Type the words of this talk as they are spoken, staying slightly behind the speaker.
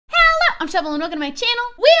I'm Shubble and welcome to my channel.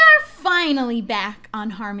 We are finally back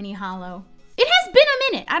on Harmony Hollow. It has been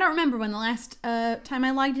a minute. I don't remember when the last time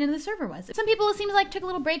I logged into the server was. Some people it seems like took a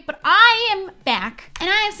little break, but I am back and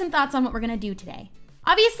I have some thoughts on what we're gonna do today.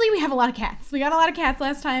 Obviously we have a lot of cats. We got a lot of cats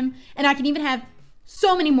last time and I can even have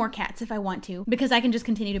so many more cats if I want to because I can just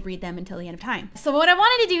continue to breed them until the end of time. So what I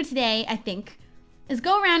wanted to do today, I think, is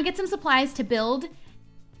go around, get some supplies to build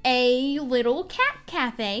a little cat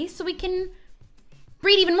cafe so we can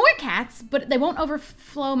breed even more cats, but they won't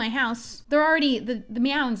overflow my house. They're already, the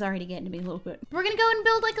meowing's already getting to me a little bit. We're gonna go and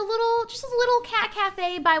build like just a little cat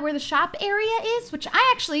cafe by where the shop area is, which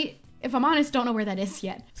I actually, if I'm honest, don't know where that is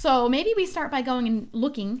yet. So maybe we start by going and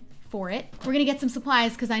looking for it. We're gonna get some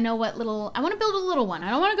supplies because I know what I wanna build a little one. I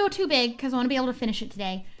don't wanna go too big because I wanna be able to finish it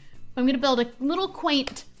today. But I'm gonna build a little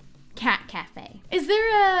quaint cat cafe. Is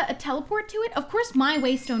there a teleport to it? Of course my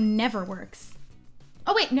waystone never works.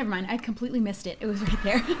 Oh wait, never mind. I completely missed it. It was right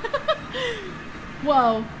there.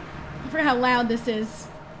 Whoa. I forgot how loud this is.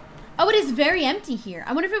 Oh, it is very empty here.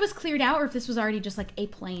 I wonder if it was cleared out or if this was already just like a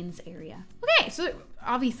plains area. Okay, so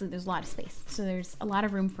obviously there's a lot of space. So there's a lot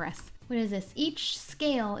of room for us. What is this? Each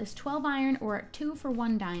scale is 12 iron or 2 for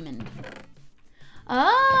 1 diamond.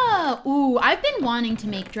 Oh, ooh, I've been wanting to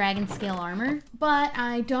make dragon scale armor, but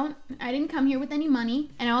I didn't come here with any money.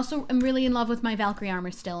 And I also am really in love with my Valkyrie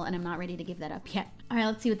armor still, and I'm not ready to give that up yet. All right,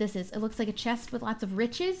 let's see what this is. It looks like a chest with lots of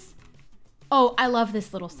riches. Oh, I love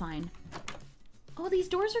this little sign. Oh, these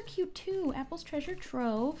doors are cute too. Apple's treasure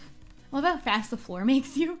trove. I love how fast the floor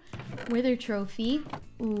makes you. Wither trophy.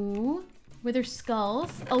 Ooh, wither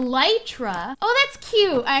skulls. Elytra. Oh, that's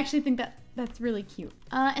cute. I actually think that's really cute.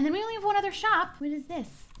 And then we only have one other shop. What is this?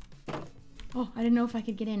 Oh, I didn't know if I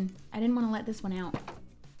could get in. I didn't want to let this one out.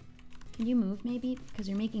 Can you move maybe? Because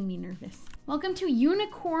you're making me nervous. Welcome to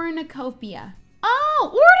Unicornicopia. Oh,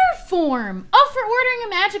 order form. Oh, for ordering a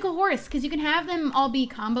magical horse, because you can have them all be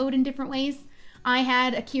comboed in different ways. I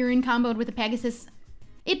had a Kirin comboed with a Pegasus.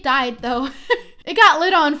 It died though. It got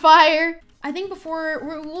lit on fire. I think before,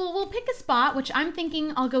 we'll pick a spot, which I'm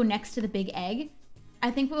thinking I'll go next to the big egg. I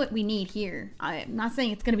think what we need here, I'm not saying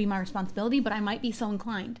it's gonna be my responsibility, but I might be so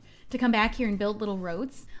inclined to come back here and build little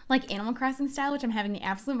roads, like Animal Crossing style, which I'm having the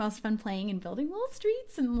absolute most fun playing and building little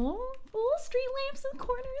streets and little street lamps in the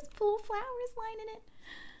corners, little flowers lining it.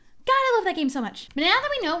 God, I love that game so much. But now that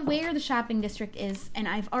we know where the shopping district is, and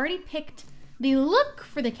I've already picked the look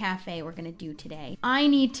for the cafe we're gonna do today, I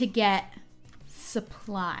need to get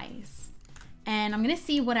supplies. And I'm gonna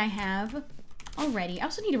see what I have already. I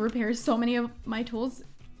also need to repair so many of my tools.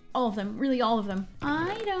 All of them, really all of them.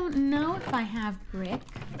 I don't know if I have brick.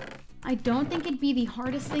 I don't think it'd be the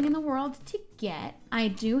hardest thing in the world to get. I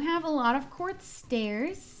do have a lot of quartz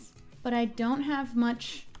stairs, but I don't have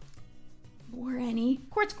much or any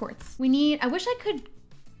quartz. We need, I wish I could.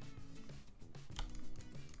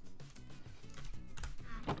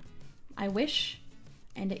 I wish,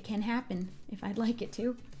 and it can happen if I'd like it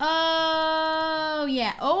to. Oh,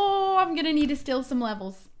 yeah. Oh, I'm gonna need to steal some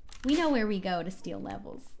levels. We know where we go to steal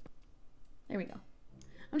levels. There we go.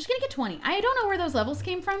 I'm just gonna get 20. I don't know where those levels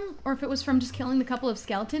came from, or if it was from just killing the couple of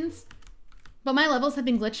skeletons. But my levels have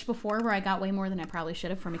been glitched before where I got way more than I probably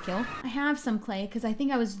should have from a kill. I have some clay, because I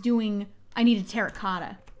think I needed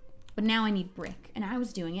terracotta. But now I need brick, and I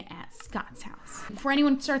was doing it at Scott's house. Before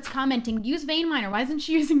anyone starts commenting, use vein miner. Why isn't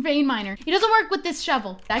she using vein miner? It doesn't work with this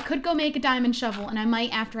shovel. I could go make a diamond shovel, and I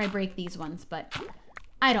might after I break these ones, but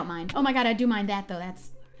I don't mind. Oh my God, I do mind that though. That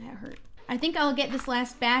hurt. I think I'll get this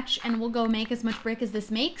last batch, and we'll go make as much brick as this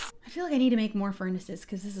makes. I feel like I need to make more furnaces,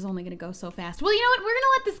 because this is only gonna go so fast. Well, you know what? We're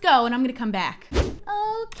gonna let this go, and I'm gonna come back.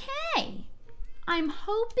 Okay. I'm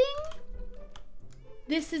hoping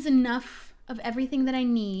this is enough of everything that I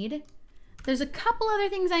need. There's a couple other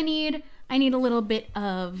things I need. I need a little bit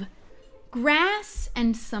of grass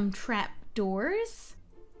and some trap doors.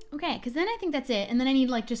 Okay, because then I think that's it. And then I need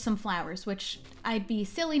like just some flowers, which I'd be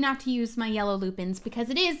silly not to use my yellow lupins because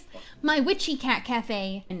it is my witchy cat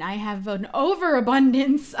cafe. And I have an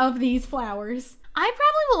overabundance of these flowers. I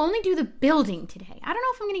probably will only do the building today. I don't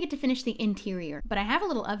know if I'm gonna get to finish the interior, but I have a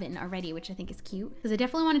little oven already, which I think is cute. Because I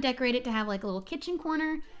definitely want to decorate it to have like a little kitchen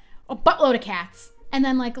corner. A buttload of cats. And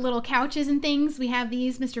then like little couches and things. We have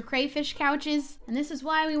these Mr. Crayfish couches. And this is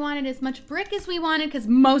why we wanted as much brick as we wanted, because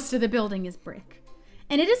most of the building is brick.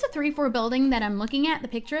 And it is a 3-4 building that I'm looking at the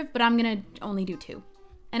picture of, but I'm gonna only do 2.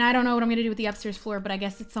 And I don't know what I'm gonna do with the upstairs floor, but I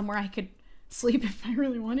guess it's somewhere I could sleep if I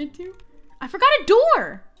really wanted to. I forgot a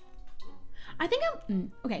door. I think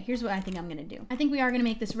okay, here's what I think I'm gonna do. I think we are gonna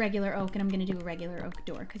make this regular oak, and I'm gonna do a regular oak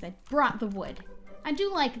door because I brought the wood. I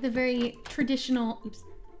do like the very traditional,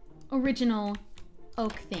 original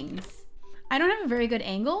oak things. I don't have a very good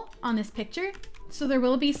angle on this picture, so there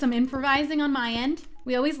will be some improvising on my end.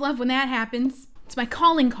 We always love when that happens. It's my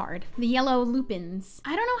calling card, the yellow lupins.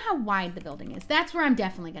 I don't know how wide the building is. That's where I'm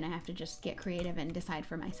definitely gonna have to just get creative and decide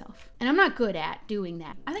for myself. And I'm not good at doing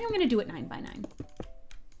that. I think I'm gonna do it 9 by 9.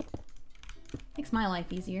 Makes my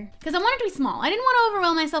life easier. Because I want it to be small. I didn't want to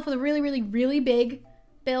overwhelm myself with a really, really, really big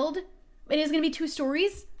build. It is gonna be 2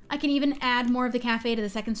 stories. I can even add more of the cafe to the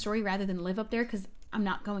 2nd story rather than live up there because I'm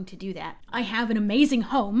not going to do that. I have an amazing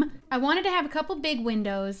home. I wanted to have a couple big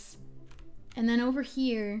windows. And then over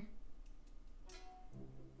here,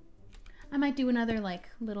 I might do another like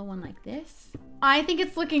little one like this. I think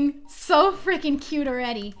it's looking so freaking cute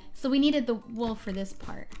already. So we needed the wool for this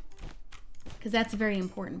part because that's a very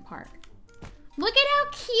important part. Look at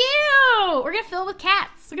how cute! We're gonna fill it with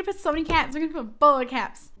cats. We're gonna put so many cats. We're gonna put a bowl of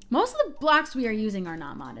cats. Most of the blocks we are using are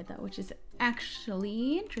not modded though, which is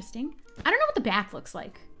actually interesting. I don't know what the back looks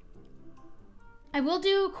like. I will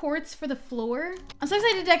do quartz for the floor. I'm so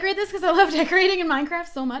excited to decorate this because I love decorating in Minecraft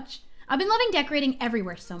so much. I've been loving decorating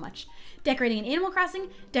everywhere so much. Decorating in Animal Crossing,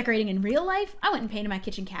 decorating in real life. I went and painted my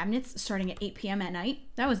kitchen cabinets starting at 8 p.m. at night.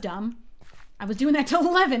 That was dumb. I was doing that till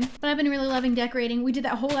 11, but I've been really loving decorating. We did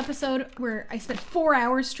that whole episode where I spent 4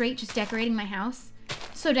 hours straight just decorating my house.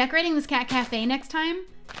 So decorating this cat cafe next time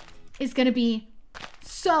is gonna be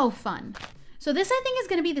so fun. So this I think is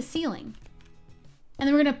gonna be the ceiling. And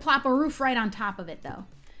then we're gonna plop a roof right on top of it though.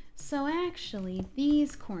 So actually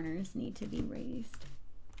these corners need to be raised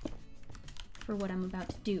for what I'm about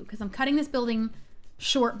to do because I'm cutting this building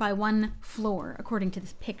short by 1 floor according to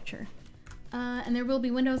this picture. And there will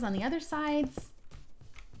be windows on the other sides.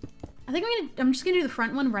 I think I'm just gonna do the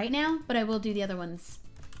front one right now, but I will do the other ones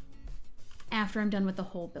after I'm done with the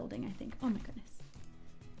whole building, I think. Oh my goodness.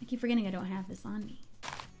 I keep forgetting I don't have this on me.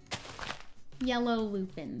 Yellow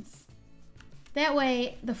lupins. That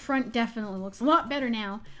way the front definitely looks a lot better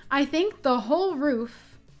now. I think the whole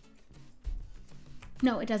roof,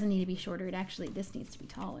 no, it doesn't need to be shorter. This needs to be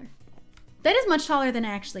taller. That is much taller than I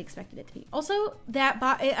actually expected it to be. Also,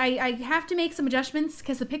 I have to make some adjustments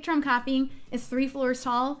because the picture I'm copying is 3 floors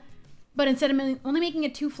tall, but instead I'm only making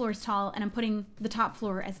it 2 floors tall and I'm putting the top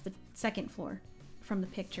floor as the 2nd floor from the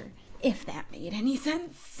picture, if that made any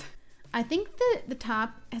sense. I think the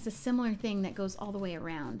top has a similar thing that goes all the way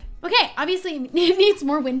around. Okay, obviously it needs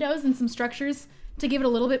more windows and some structures to give it a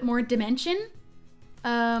little bit more dimension.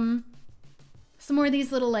 Some more of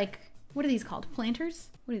these little, like, what are these called? Planters?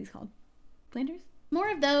 What are these called? Planters?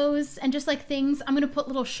 More of those, and just like things, I'm gonna put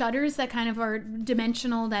little shutters that kind of are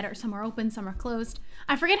dimensional, that are some are open, some are closed.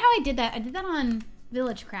 I forget how I did that. I did that on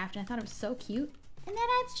Village Craft, and I thought it was so cute. And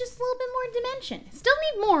that adds just a little bit more dimension. Still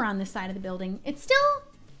need more on this side of the building. It's still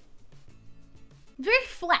very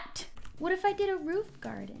flat. What if I did a roof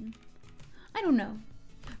garden? I don't know.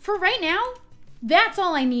 For right now, that's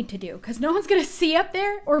all I need to do, because no one's gonna see up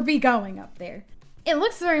there or be going up there. It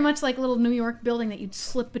looks very much like a little New York building that you'd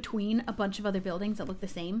slip between a bunch of other buildings that look the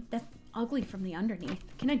same. That's ugly from the underneath.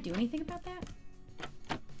 Can I do anything about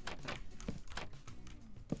that?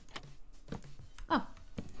 Oh.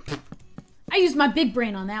 I used my big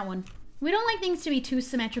brain on that one. We don't like things to be too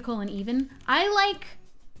symmetrical and even. I like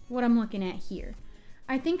what I'm looking at here.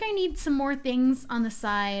 I think I need some more things on the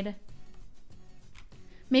side.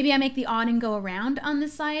 Maybe I make the awning go around on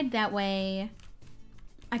this side. That way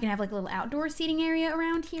I can have like a little outdoor seating area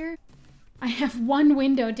around here. I have 1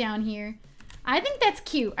 window down here. I think that's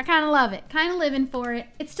cute. I kind of love it. Kind of living for it.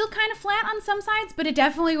 It's still kind of flat on some sides, but it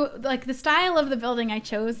definitely, like the style of the building I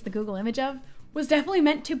chose, the Google image of, was definitely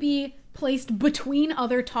meant to be placed between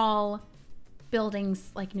other tall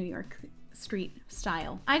buildings like New York street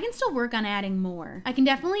style. I can still work on adding more. I can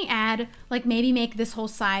definitely add, like maybe make this whole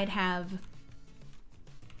side have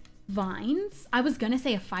vines. I was gonna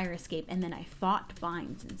say a fire escape and then I thought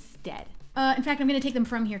vines instead. In fact, I'm gonna take them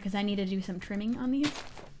from here because I need to do some trimming on these.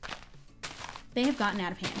 They have gotten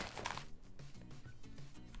out of hand.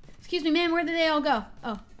 Excuse me, ma'am, where did they all go?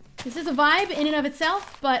 Oh, this is a vibe in and of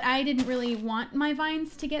itself, but I didn't really want my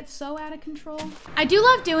vines to get so out of control. I do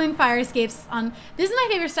love doing fire escapes on, this is my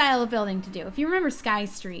favorite style of building to do. If you remember Sky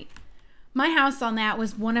Street, my house on that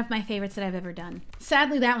was one of my favorites that I've ever done.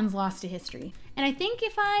 Sadly, that one's lost to history. And I think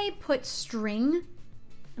if I put string,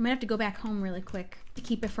 I might have to go back home really quick to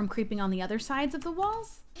keep it from creeping on the other sides of the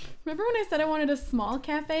walls. Remember when I said I wanted a small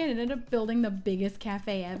cafe and ended up building the biggest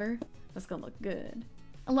cafe ever? That's gonna look good.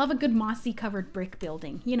 I love a good mossy covered brick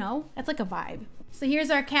building, you know? That's like a vibe. So here's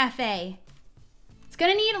our cafe. It's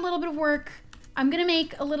gonna need a little bit of work. I'm gonna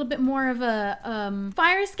make a little bit more of a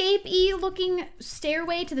fire escape-y looking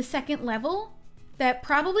stairway to the 2nd level that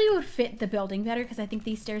probably would fit the building better because I think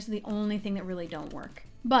these stairs are the only thing that really don't work.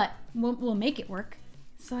 but we'll make it work.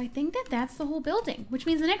 So I think that that's the whole building, which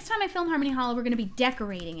means the next time I film Harmony Hollow, we're gonna be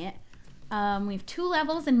decorating it. We have 2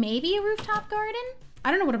 levels and maybe a rooftop garden.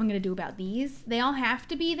 I don't know what I'm gonna do about these. They all have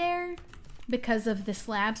to be there because of the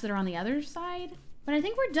slabs that are on the other side. But I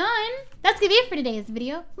think we're done. That's gonna be it for today's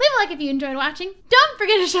video. Leave a like if you enjoyed watching. Don't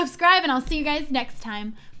forget to subscribe, and I'll see you guys next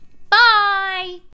time. Bye!